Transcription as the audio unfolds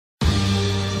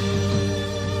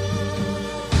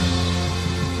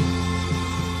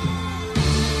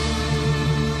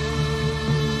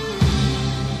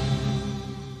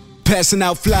Passing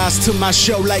out flies to my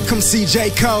show like come see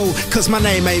J. Cole, cause my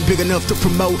name ain't big enough to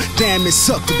promote. Damn, it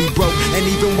sucked to be broke. And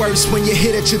even worse when you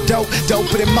hit at your dope.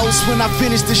 Doper than most when I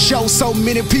finish the show. So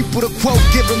many people to quote,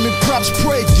 giving me props,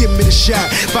 pray, give me the shot.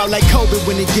 About like Kobe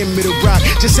when he give me the rock.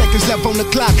 Just seconds left on the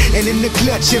clock, and in the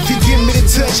clutch, if he give me the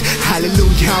touch,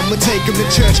 hallelujah, I'ma take him to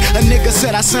church. A nigga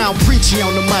said I sound preachy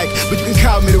on the mic, but you can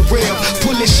call me the real.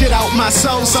 Pull this shit out my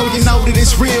soul so you know that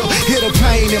it's real. Hear the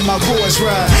pain in my voice,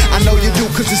 right? I know you do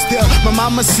cause it's there. My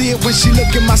mama see it when she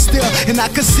look at my stare, and I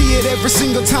can see it every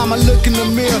single time I look in the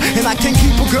mirror. And I can't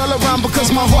keep a girl around because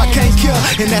my heart can't kill.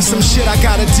 And that's some shit I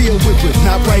gotta deal with, but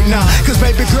not right now. Cause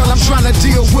baby girl, I'm trying to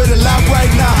deal with a lot right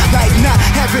now. Like not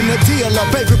having a deal, a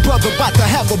baby brother about to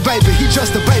have a baby. He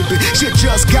just a baby, shit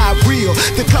just got real.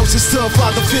 The closest to a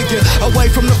father figure, away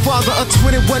from the father, a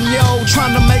 21-year-old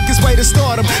trying to make his way to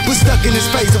stardom, but stuck in his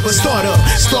phase of a startup,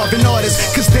 starving artist.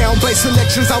 Cause down base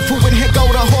selections out for when here go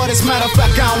the hardest. Matter of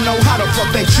fact, I don't know how the fuck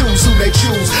they choose who they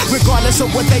choose. Regardless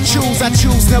of what they choose, I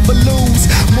choose never lose.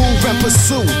 Move and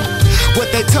pursue what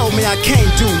they told me I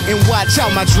can't do, and watch how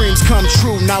my dreams come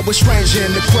true. Now a stranger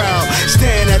in the crowd,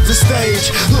 staring at the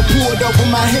stage, look poured over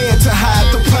my head to hide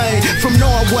the pain from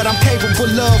knowing what I'm capable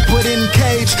of, but in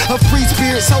cage. A free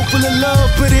spirit's hopeful of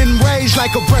love, but enraged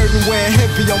like a burden wearing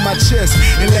heavy on my chest.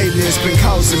 And lately it's been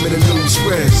causing me to lose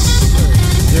rest.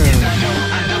 Yeah.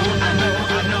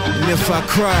 And if I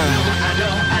cry,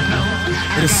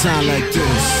 it'll sound like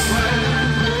this.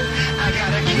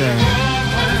 Yeah.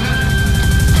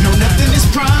 No, nothing is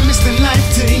promised in life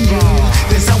to you.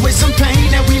 There's always some pain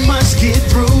that we must get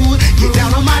through. Get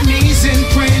down on my knees and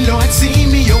pray, Lord, see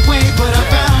me your way. But I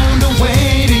found a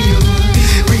way to you.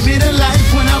 Bring me to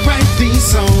life when I write these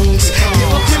songs.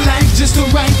 Give up your life just to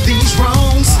right these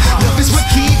wrongs. Love is what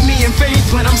keep me in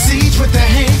faith when I'm siege with the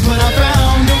hate. But I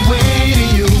found a way to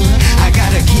you. I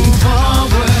gotta keep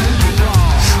forward.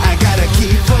 I gotta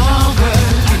keep forward.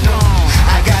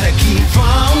 I gotta keep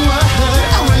forward.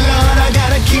 Oh Lord, I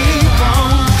gotta keep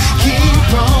on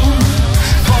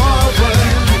forward.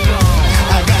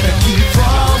 I gotta keep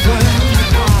forward.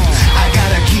 I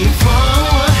gotta keep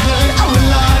forward. Oh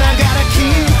Lord, I gotta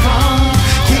keep on.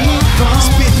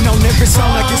 Spitting on every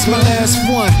song like it's my last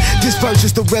one. This verse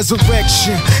is the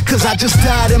resurrection, cause I just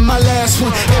died in my last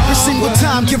one. Every single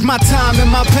time, give my time and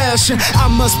my passion. I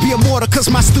must be immortal cause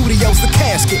my studio's the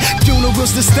casket.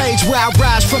 Funeral's the stage where I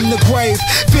rise from the grave.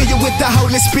 Fill you with the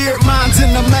Holy Spirit, minds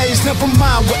in a maze. Never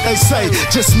mind what they say,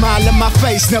 just smile in my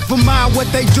face. Never mind what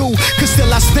they do, cause still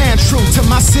I stand true to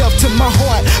myself, to my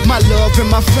heart, my love and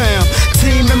my fam.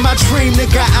 Team and my dream,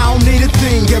 nigga, I don't need a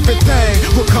thing. Everything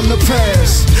will come to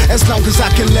pass as long as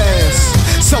I can last.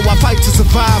 So I fight to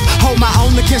survive, hold my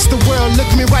own against the world. Look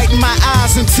me right in my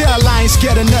eyes and tell I ain't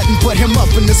scared of nothing but him up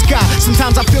in the sky.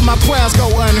 Sometimes I feel my prayers go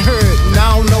unheard, and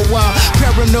I don't know why.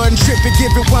 Paranoid and tripping,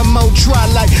 give it one more try.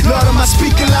 Like, Lord, am I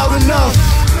speaking loud enough?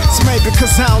 It's maybe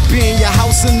cause I don't be in your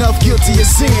house enough, guilty of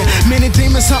sin. Many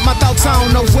demons hunt my thoughts, I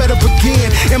don't know where to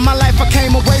begin. In my life I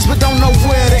came a ways but don't know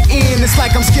where to end. It's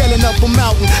like I'm scaling up a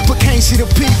mountain but can't see the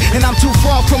peak, and I'm too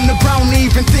far from the ground to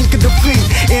even think of defeat.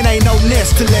 It ain't no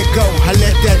nest to let go, I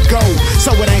let that go,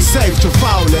 so it ain't safe to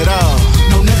fall at all.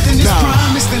 No, nothing is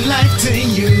promised in life to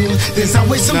you. There's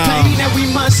always some pain that we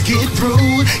must get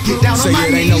through. Get down on my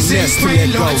knees and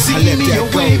pray, Lord, see me your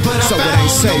way. But I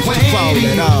found a way to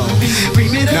you.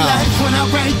 Bring me to life when I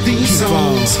write these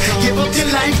songs. Give up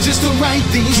your life just to right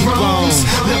these wrongs.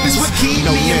 Love is what keep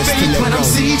me in faith when I'm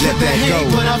siege with the hate.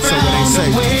 But I found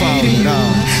a way to you.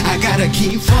 I gotta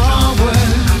keep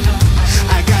forward.